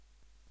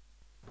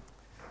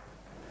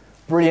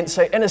Brilliant.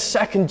 So in a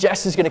second,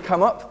 Jess is going to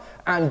come up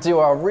and do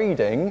our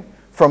reading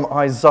from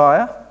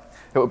Isaiah.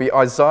 It will be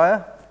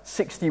Isaiah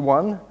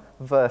 61,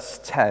 verse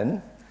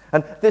 10.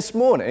 And this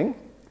morning,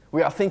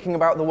 we are thinking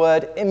about the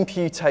word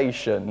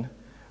imputation,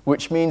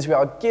 which means we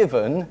are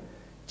given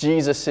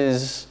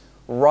Jesus'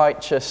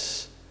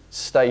 righteous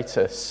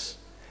status.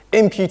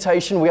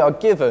 Imputation, we are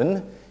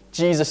given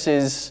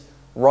Jesus'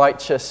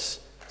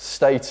 righteous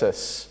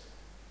status.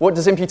 What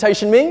does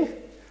imputation mean?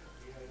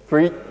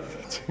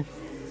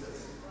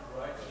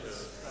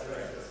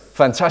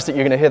 Fantastic,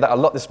 you're going to hear that a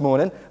lot this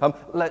morning.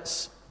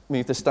 Let's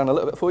move this down a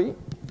little bit for you.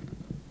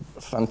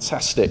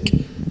 Fantastic.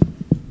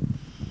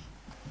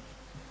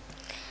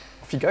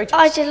 Off you go, Jess.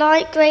 I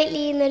delight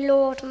greatly in the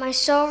Lord. My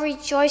soul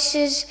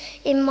rejoices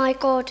in my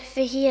God, for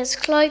he has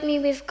clothed me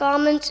with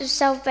garments of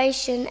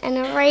salvation and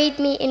arrayed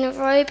me in a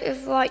robe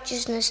of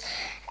righteousness,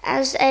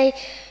 as a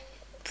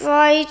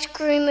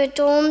bridegroom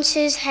adorns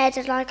his head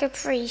like a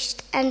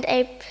priest, and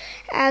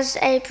as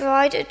a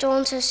bride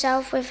adorns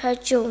herself with her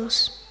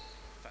jewels.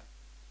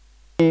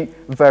 Thank you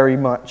very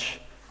much,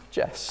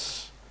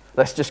 Jess.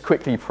 Let's just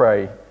quickly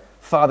pray.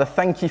 Father,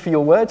 thank you for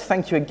your word.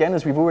 Thank you again,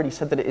 as we've already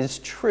said, that it is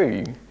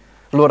true.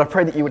 Lord, I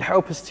pray that you would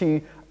help us to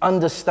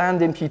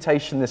understand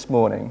imputation this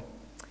morning.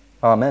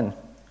 Amen.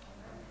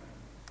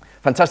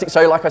 Fantastic.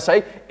 So, like I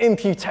say,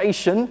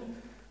 imputation,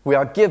 we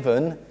are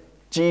given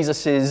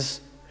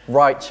Jesus'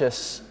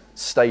 righteous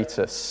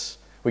status.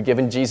 We're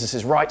given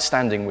Jesus' right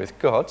standing with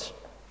God.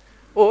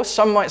 Or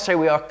some might say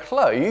we are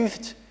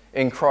clothed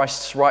in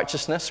Christ's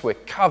righteousness. We're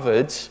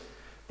covered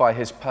by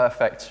his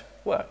perfect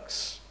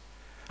works.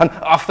 And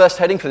our first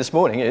heading for this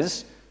morning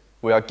is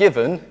we are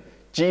given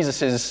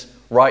Jesus'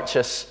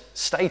 righteous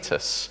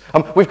status.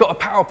 We've got a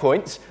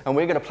PowerPoint and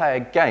we're going to play a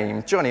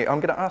game. Johnny, I'm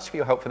going to ask for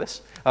your help for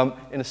this.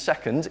 In a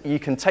second, you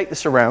can take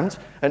this around,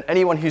 and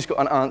anyone who's got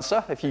an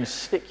answer, if you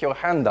stick your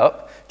hand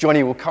up,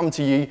 Johnny will come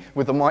to you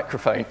with a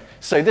microphone.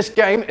 So this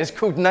game is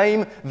called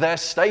Name Their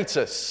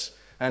Status.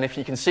 And if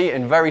you can see it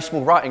in very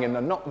small writing and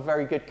a not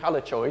very good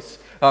colour choice,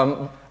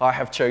 I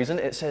have chosen,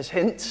 it says,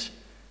 hint,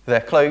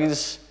 their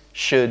clothes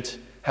should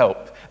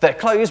help. Their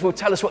clothes will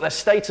tell us what their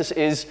status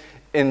is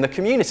in the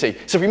community.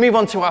 So if we move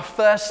on to our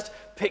first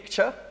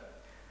picture,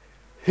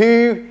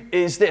 who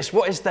is this?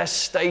 What is their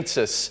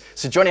status?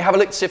 So Johnny, have a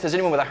look to see if there's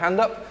anyone with a hand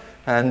up,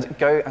 and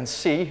go and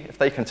see if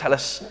they can tell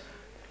us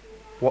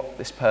what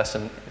this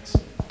person is.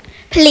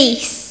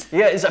 Police.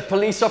 Yeah, it's a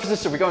police officer.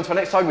 So if we go on to our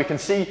next slide, we can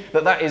see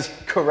that that is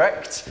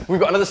correct. We've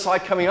got another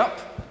slide coming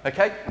up.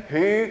 Okay,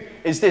 who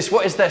is this?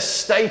 What is their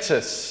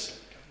status?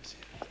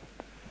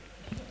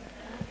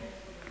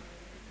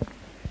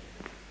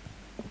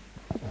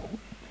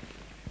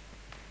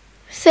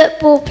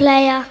 Football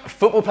player. A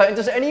football player.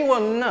 Does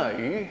anyone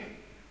know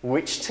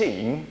which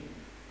team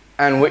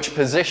and which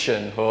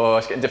position, or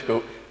it's getting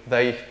difficult,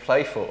 they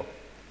play for?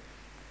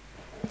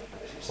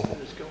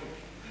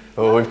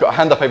 Oh, we've got a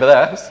hand up over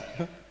there.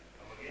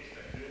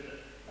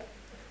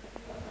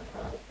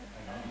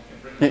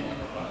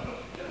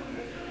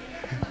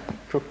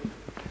 Cool.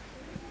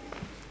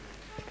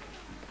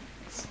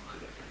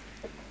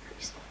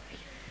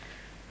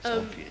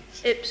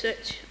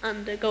 Ipswich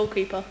and the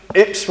goalkeeper.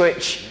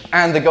 Ipswich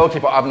and the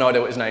goalkeeper. I have no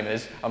idea what his name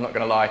is, I'm not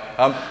going to lie.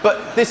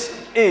 But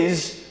this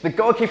is the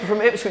goalkeeper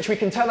from Ipswich. We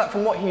can tell that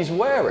from what he's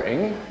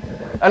wearing.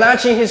 And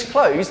actually his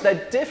clothes,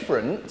 they're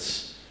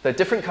different. They're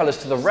different colours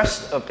to the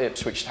rest of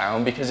Ipswich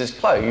Town because his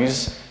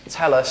clothes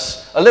tell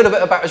us a little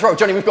bit about his role.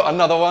 Johnny, we've got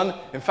another one.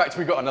 In fact,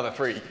 we've got another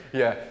 3.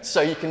 Yeah.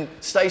 So you can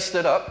stay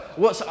stood up.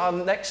 What's our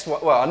next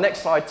one? Well, our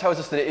next slide tells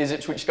us that it is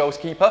Ipswich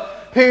goalkeeper.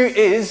 Who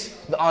is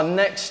our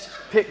next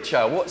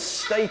picture? What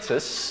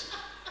status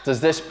does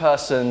this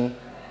person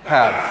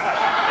have?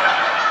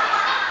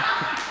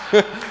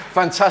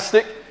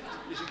 Fantastic.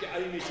 You should get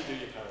Amy to do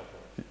your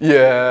PowerPoint.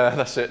 Yeah,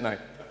 that's it, no.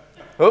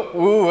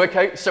 Oh,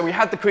 okay, so we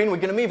had the Queen, we're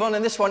going to move on,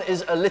 and this one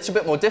is a little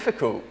bit more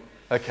difficult,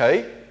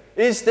 okay?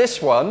 Is this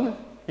one,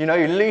 you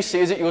know, Lucy,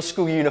 is it your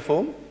school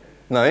uniform?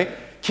 No.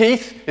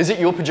 Keith, is it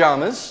your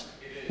pyjamas?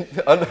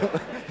 I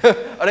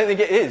don't think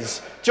it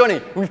is.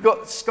 Johnny, we've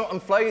got Scott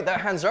and Flo, their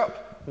hands are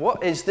up.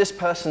 What is this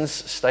person's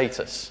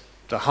status?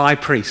 The high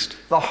priest.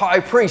 The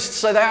high priest.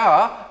 So they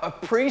are a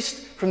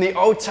priest from the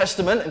Old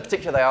Testament, in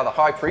particular they are the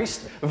high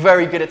priest,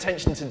 very good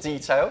attention to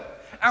detail.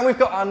 And we've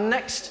got our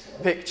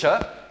next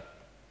picture.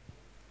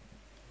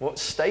 What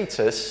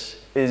status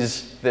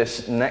is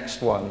this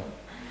next one?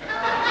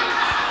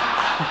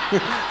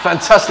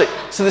 Fantastic.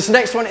 So this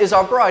next one is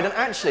our bride, and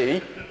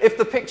actually, if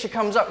the picture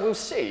comes up, we'll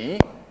see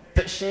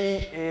that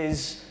she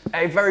is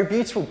a very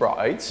beautiful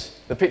bride.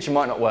 The picture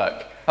might not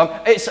work.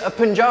 It's a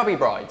Punjabi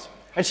bride,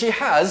 and she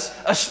has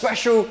a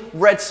special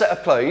red set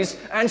of clothes,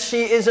 and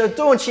she is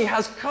adorned. She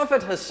has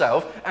covered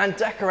herself and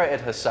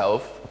decorated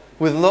herself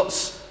with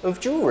lots of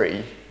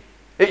jewellery.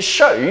 It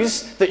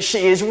shows that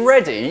she is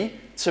ready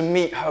to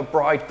meet her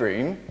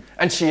bridegroom,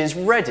 and she is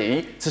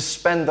ready to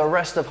spend the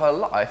rest of her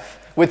life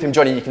with him.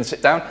 Johnny, you can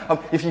sit down.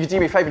 If you could do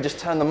me a favour, just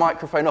turn the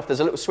microphone off.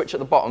 There's a little switch at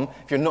the bottom.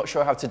 If you're not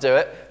sure how to do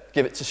it,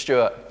 give it to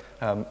Stuart.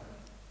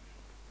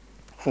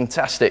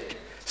 Fantastic.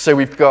 So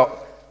we've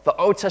got the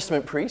Old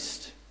Testament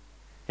priest,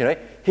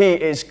 he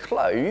is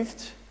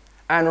clothed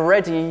and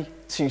ready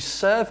to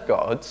serve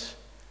God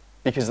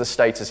because of the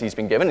status he's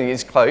been given. He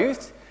is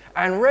clothed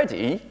and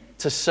ready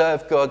to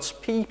serve God's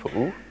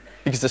people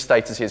because of the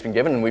status he has been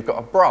given. And we've got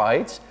a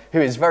bride who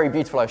is very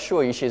beautiful, I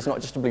assure you. She is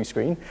not just a blue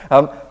screen.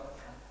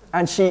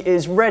 And she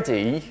is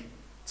ready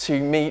to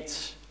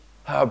meet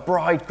her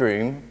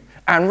bridegroom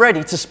and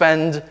ready to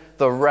spend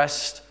the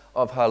rest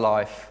of her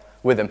life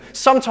with him.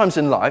 Sometimes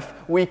in life,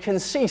 we can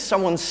see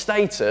someone's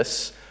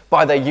status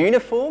by their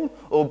uniform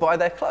or by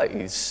their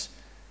clothes.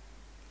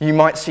 You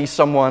might see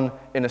someone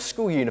in a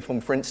school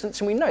uniform, for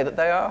instance, and we know that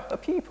they are a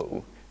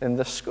pupil in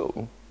the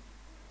school.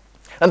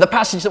 And the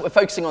passage that we're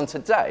focusing on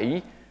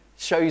today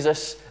shows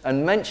us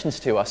and mentions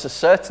to us a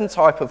certain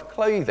type of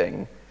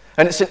clothing.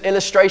 And it's an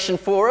illustration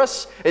for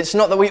us. It's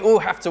not that we all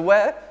have to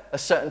wear a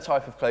certain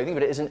type of clothing,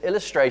 but it is an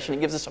illustration.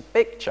 It gives us a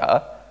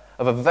picture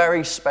of a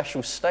very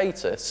special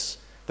status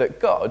that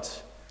God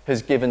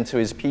has given to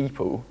his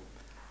people.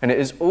 And it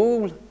is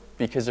all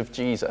because of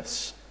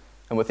Jesus.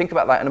 And we'll think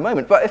about that in a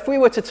moment. But if we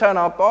were to turn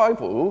our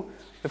Bible,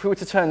 if we were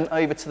to turn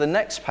over to the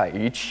next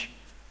page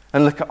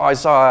and look at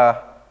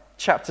Isaiah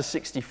chapter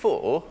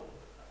 64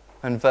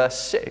 and verse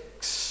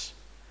 6,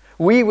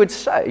 we would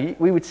see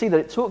that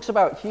it talks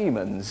about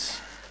humans,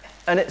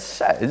 and it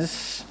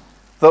says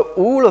that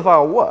all of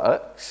our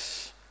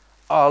works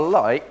are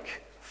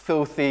like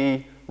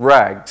filthy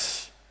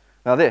rags.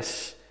 Now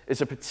this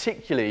is a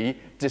particularly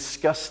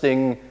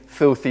disgusting,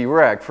 filthy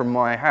rag from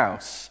my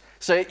house.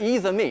 So it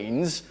either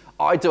means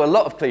I do a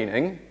lot of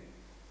cleaning,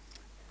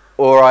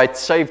 or I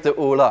saved it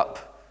all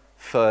up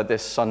for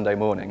this Sunday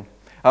morning.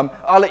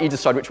 I'll let you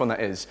decide which one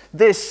that is.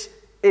 This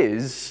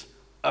is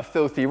a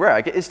filthy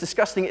rag. It is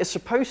disgusting. It's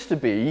supposed to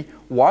be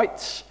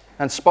white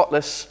and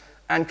spotless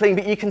and clean,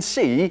 but you can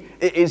see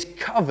it is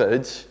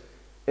covered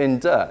in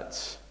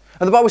dirt.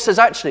 And the Bible says,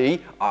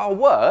 actually, our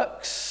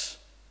works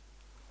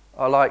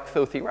are like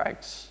filthy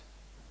rags.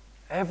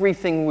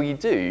 Everything we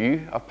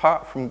do,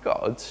 apart from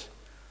God,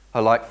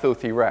 are like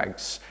filthy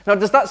rags. Now,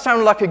 does that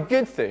sound like a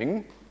good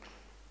thing,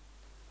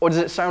 or does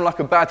it sound like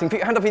a bad thing? Put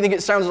your hand up if you think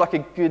it sounds like a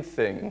good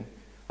thing,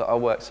 that our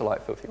works are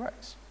like filthy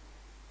rags.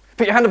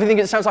 Put your hand up if you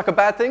think it sounds like a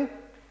bad thing.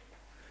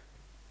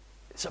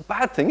 It's a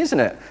bad thing, isn't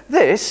it?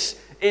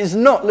 This is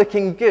not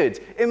looking good.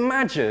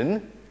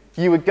 Imagine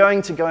you were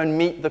going to go and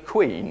meet the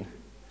Queen.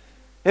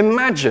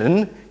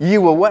 Imagine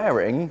you were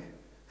wearing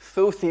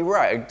filthy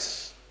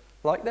rags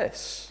like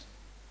this.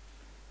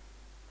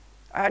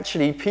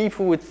 Actually,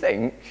 people would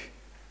think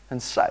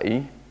and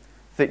say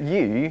that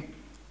you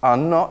are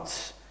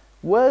not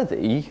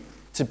worthy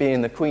to be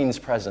in the Queen's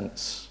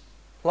presence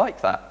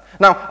like that.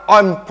 Now,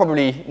 I'm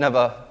probably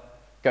never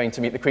going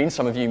to meet the Queen.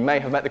 Some of you may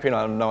have met the Queen,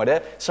 I have no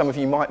idea. Some of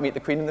you might meet the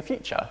Queen in the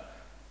future.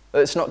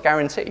 But it's not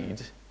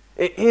guaranteed.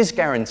 It is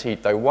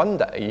guaranteed, though, one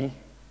day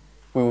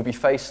we will be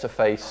face to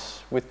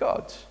face with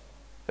God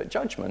at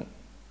judgment.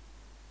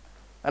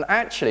 And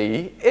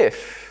actually,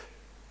 if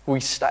we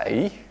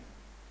stay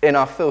in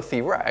our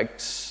filthy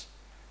rags,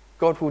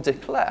 God will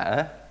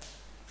declare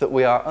that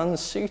we are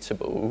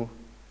unsuitable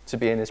to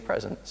be in his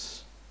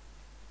presence.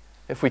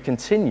 If we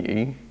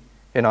continue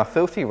in our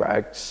filthy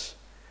rags,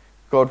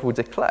 God will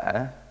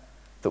declare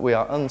that we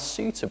are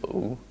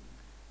unsuitable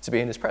to be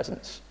in his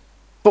presence.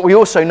 But we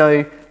also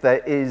know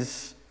there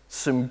is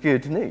some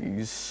good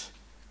news.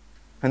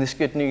 And this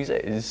good news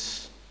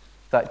is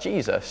that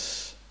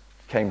Jesus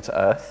came to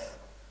earth.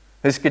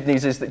 This good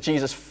news is that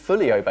Jesus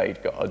fully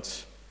obeyed God.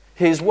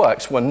 His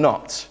works were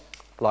not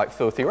like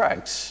filthy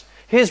rags.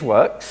 His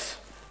works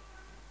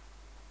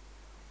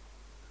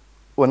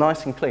were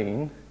nice and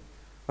clean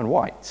and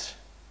white.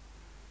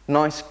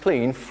 Nice,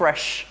 clean,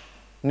 fresh,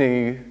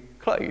 new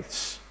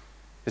clothes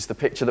is the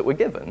picture that we're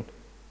given.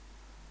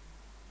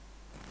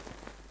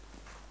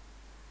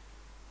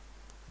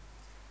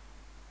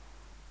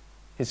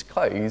 His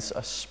clothes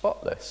are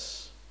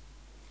spotless.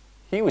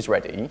 He was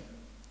ready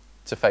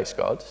to face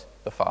God,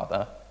 the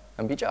Father,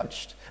 and be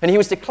judged. And he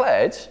was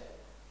declared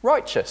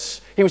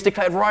righteous. He was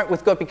declared right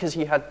with God because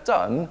he had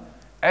done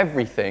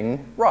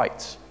everything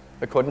right,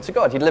 according to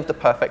God. He'd lived a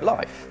perfect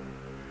life.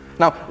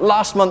 Now,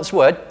 last month's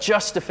word,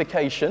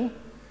 justification,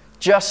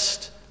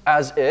 just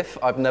as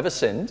if I've never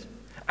sinned,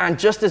 and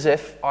just as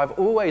if I've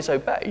always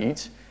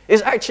obeyed,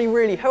 is actually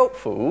really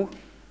helpful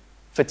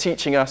for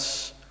teaching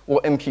us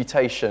what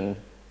imputation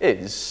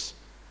is.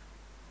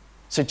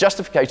 So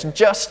justification,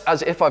 just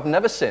as if I've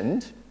never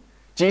sinned,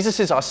 Jesus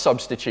is our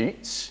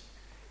substitute.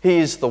 He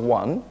is the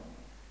one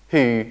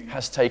who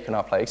has taken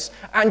our place.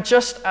 And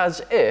just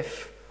as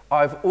if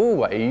I've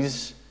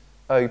always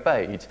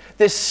obeyed.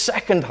 This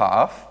second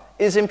half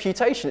is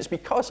imputation. It's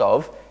because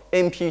of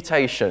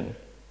imputation.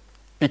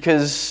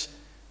 Because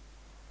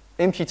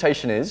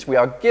imputation is we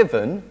are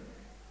given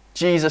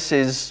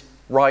Jesus'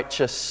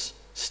 righteous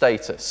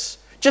status.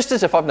 Just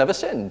as if I've never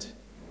sinned.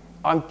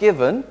 I'm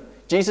given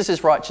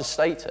Jesus' righteous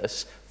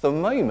status the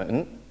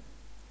moment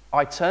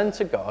I turn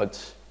to God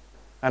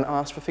and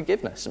ask for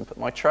forgiveness and put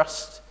my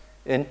trust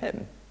in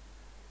him.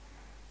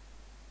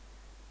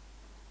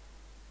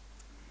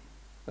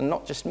 And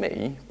not just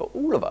me, but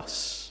all of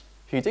us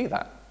who do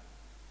that.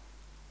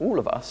 All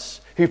of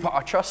us who put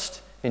our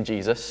trust in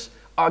Jesus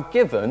are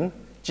given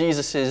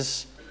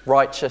Jesus'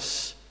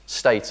 righteous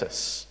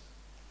status.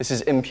 This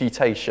is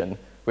imputation.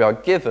 We are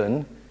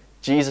given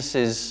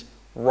Jesus'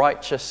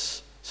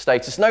 righteous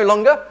status. No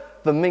longer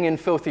the minging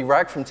filthy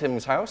rag from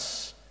Tim's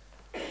house,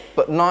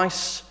 but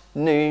nice,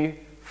 new,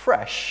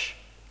 fresh,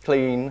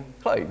 clean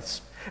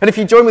clothes. And if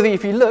you join with me,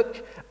 if you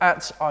look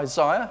at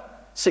Isaiah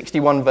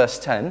 61 verse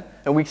 10,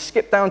 and we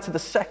skip down to the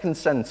second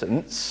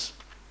sentence,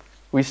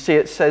 we see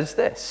it says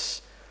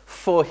this: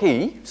 "For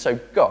he," so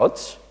God,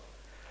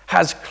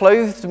 "has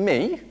clothed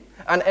me,"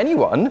 and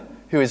anyone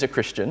who is a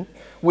Christian,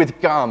 "with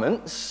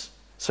garments,"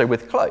 so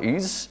with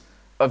clothes,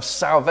 "of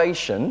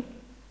salvation,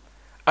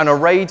 and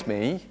arrayed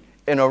me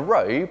in a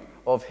robe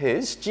of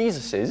his,"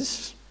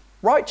 Jesus'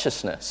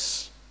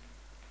 righteousness.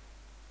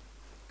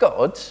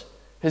 God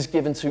has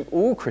given to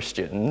all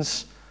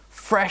Christians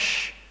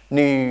fresh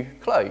new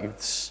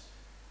clothes.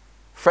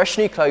 Fresh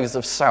new clothes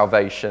of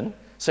salvation,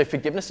 so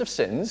forgiveness of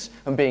sins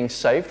and being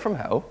saved from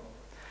hell,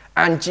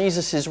 and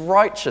Jesus'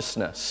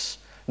 righteousness.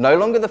 No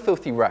longer the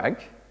filthy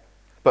rag,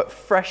 but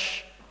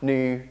fresh,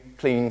 new,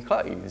 clean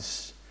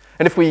clothes.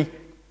 And if we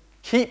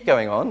keep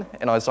going on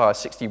in Isaiah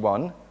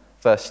 61,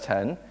 verse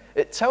 10,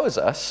 it tells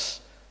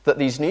us that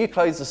these new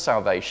clothes of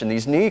salvation,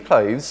 these new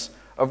clothes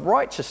of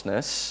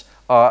righteousness,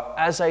 are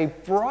as a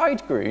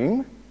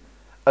bridegroom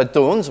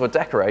adorns or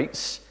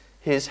decorates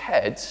his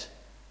head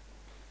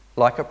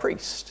like a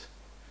priest.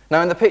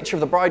 Now, in the picture of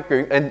the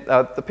bridegroom, and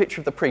the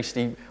picture of the priest,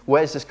 he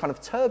wears this kind of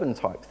turban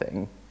type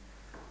thing.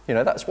 You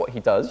know, that's what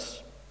he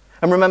does.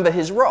 And remember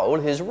his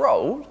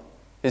role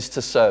is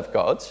to serve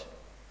God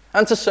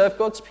and to serve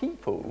God's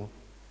people.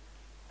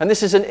 And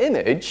this is an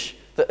image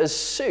that as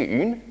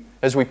soon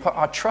as we put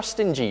our trust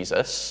in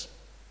Jesus,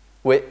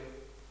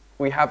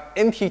 we have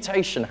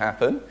imputation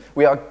happen.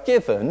 We are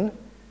given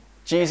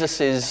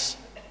Jesus'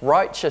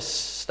 righteous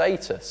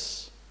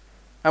status.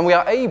 And we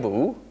are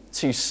able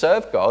to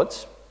serve God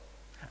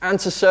and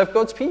to serve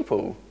God's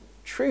people,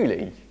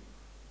 truly.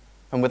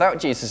 And without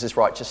Jesus'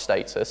 righteous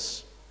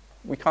status,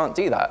 we can't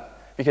do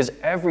that, because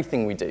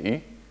everything we do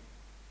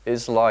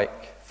is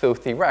like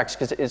filthy rags,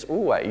 because it is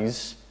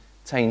always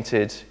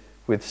tainted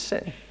with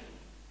sin.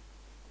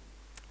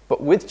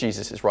 But with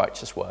Jesus'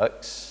 righteous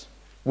works,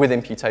 with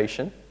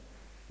imputation,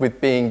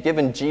 with being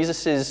given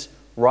Jesus'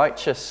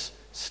 righteous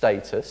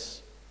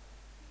status,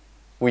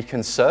 we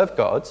can serve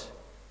God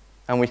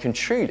and we can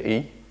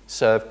truly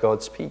serve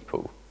God's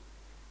people.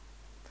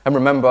 And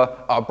remember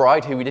our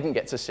bride, who we didn't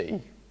get to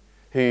see,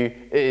 who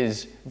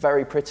is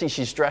very pretty.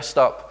 She's dressed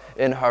up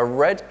in her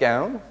red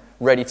gown,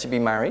 ready to be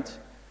married.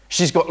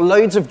 She's got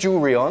loads of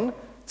jewelry on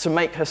to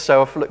make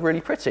herself look really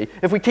pretty.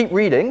 If we keep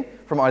reading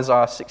from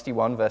Isaiah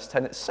 61, verse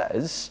 10, it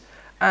says,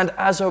 "And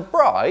as a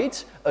bride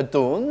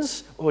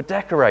adorns or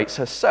decorates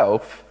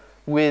herself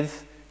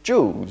with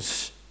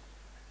jewels."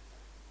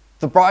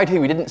 The bride who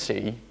we didn't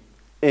see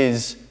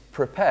is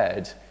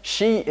prepared.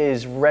 She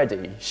is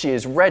ready. She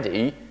is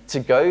ready to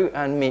go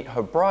and meet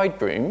her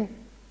bridegroom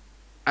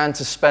and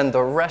to spend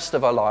the rest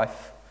of her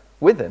life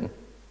with him.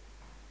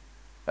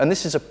 And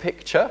this is a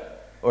picture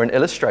or an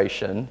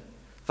illustration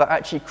that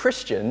actually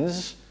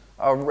Christians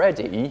are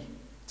ready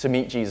to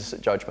meet Jesus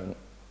at judgment.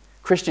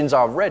 Christians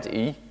are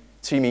ready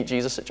to meet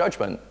Jesus at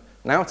judgment.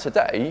 Now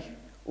today,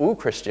 all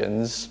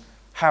Christians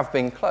have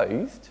been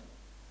clothed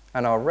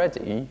and are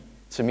ready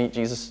to meet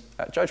Jesus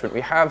at judgment.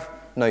 We have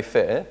no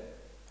fear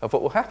of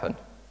what will happen.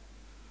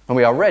 And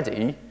we are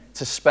ready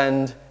to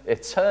spend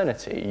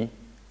eternity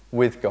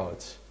with God,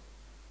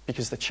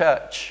 because the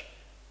church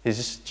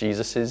is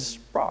Jesus'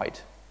 bride.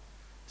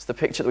 It's the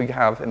picture that we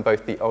have in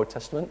both the Old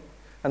Testament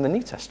and the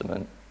New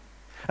Testament.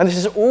 And this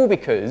is all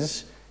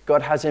because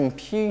God has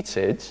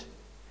imputed,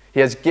 he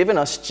has given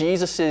us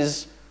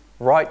Jesus'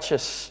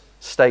 righteous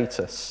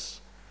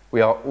status.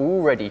 We are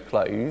already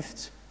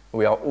clothed,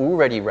 we are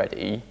already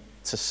ready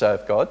to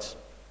serve God,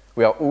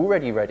 we are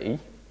already ready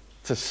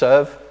to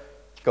serve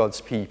God's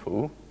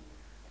people,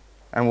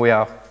 and we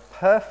are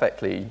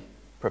perfectly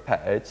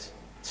prepared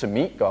to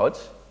meet God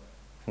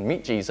and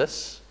meet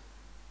Jesus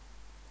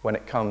when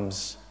it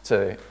comes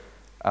to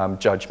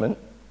judgment,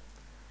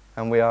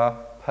 and we are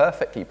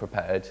perfectly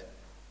prepared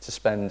to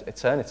spend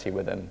eternity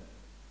with him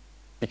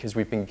because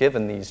we've been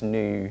given these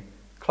new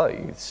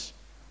clothes.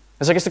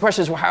 And so I guess the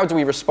question is, well, how do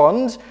we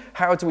respond?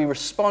 How do we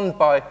respond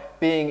by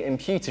being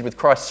imputed with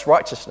Christ's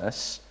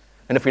righteousness?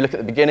 And if we look at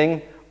the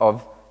beginning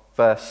of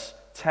verse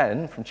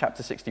 10 from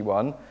chapter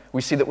 61,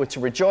 we see that we're to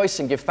rejoice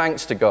and give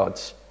thanks to God.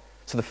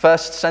 So the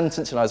first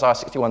sentence in Isaiah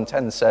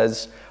 61:10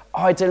 says,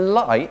 "I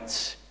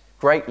delight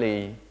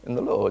greatly in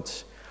the Lord.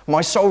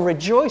 My soul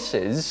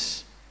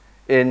rejoices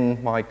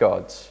in my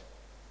God."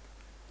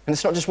 And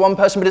it's not just one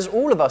person, but it's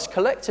all of us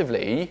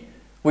collectively.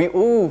 We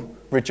all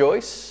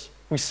rejoice,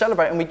 we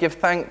celebrate, and we give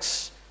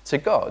thanks to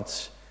God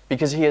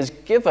because he has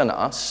given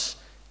us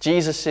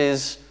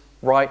Jesus'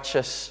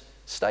 righteous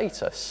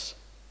status.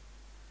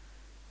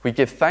 We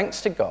give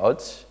thanks to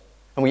God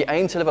and we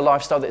aim to live a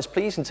lifestyle that is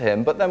pleasing to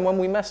him, but then when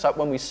we mess up,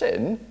 when we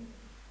sin,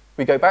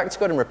 We go back to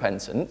God in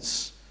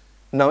repentance,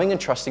 knowing and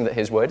trusting that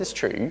his word is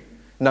true,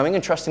 knowing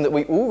and trusting that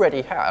we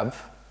already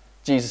have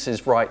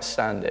Jesus' right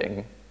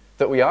standing,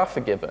 that we are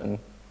forgiven,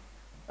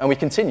 and we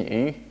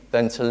continue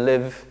then to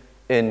live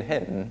in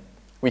him.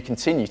 We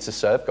continue to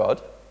serve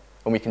God,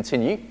 and we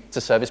continue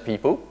to serve his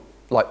people,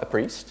 like the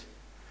priest,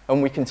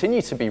 and we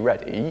continue to be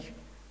ready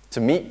to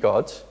meet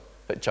God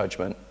at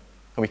judgment,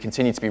 and we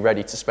continue to be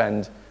ready to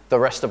spend the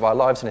rest of our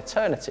lives in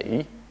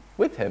eternity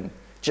with him,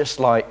 just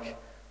like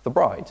the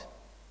bride.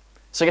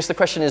 So I guess the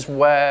question is,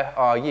 where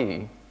are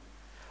you?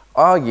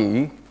 Are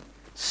you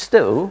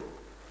still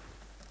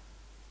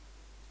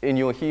in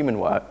your human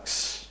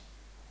works,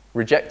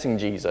 rejecting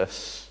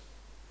Jesus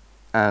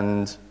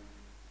and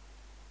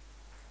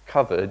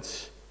covered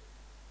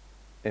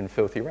in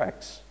filthy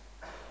rags?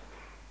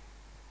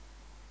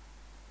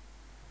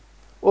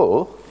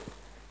 Or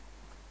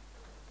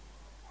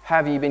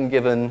have you been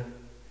given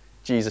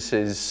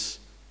Jesus'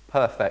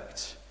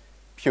 perfect,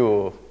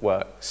 pure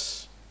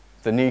works,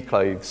 the new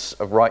clothes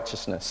of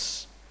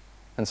righteousness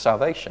and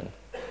salvation?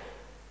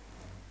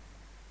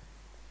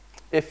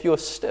 If you're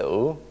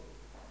still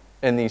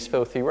in these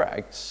filthy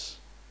rags,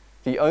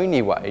 the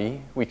only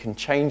way we can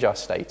change our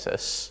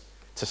status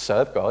to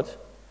serve God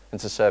and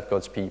to serve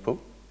God's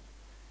people,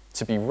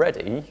 to be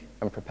ready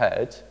and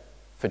prepared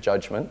for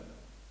judgment,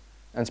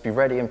 and to be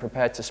ready and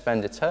prepared to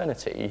spend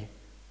eternity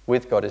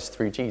with God is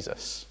through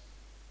Jesus.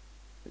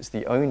 It's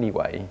the only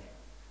way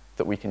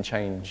that we can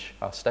change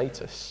our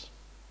status.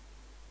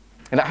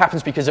 And that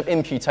happens because of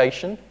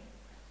imputation.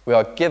 We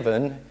are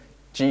given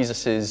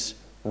Jesus'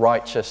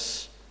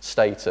 righteous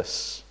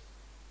status.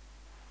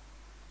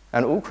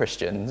 And all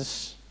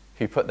Christians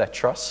who put their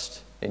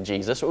trust in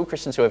Jesus, all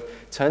Christians who have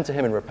turned to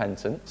him in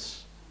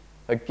repentance,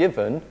 are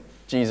given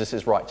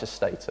Jesus' righteous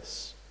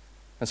status.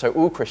 And so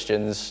all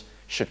Christians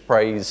should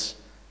praise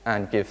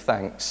and give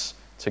thanks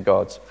to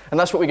God. And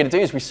that's what we're going to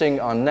do as we sing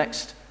our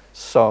next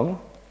song,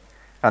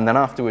 and then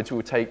afterwards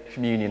we'll take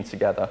communion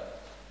together.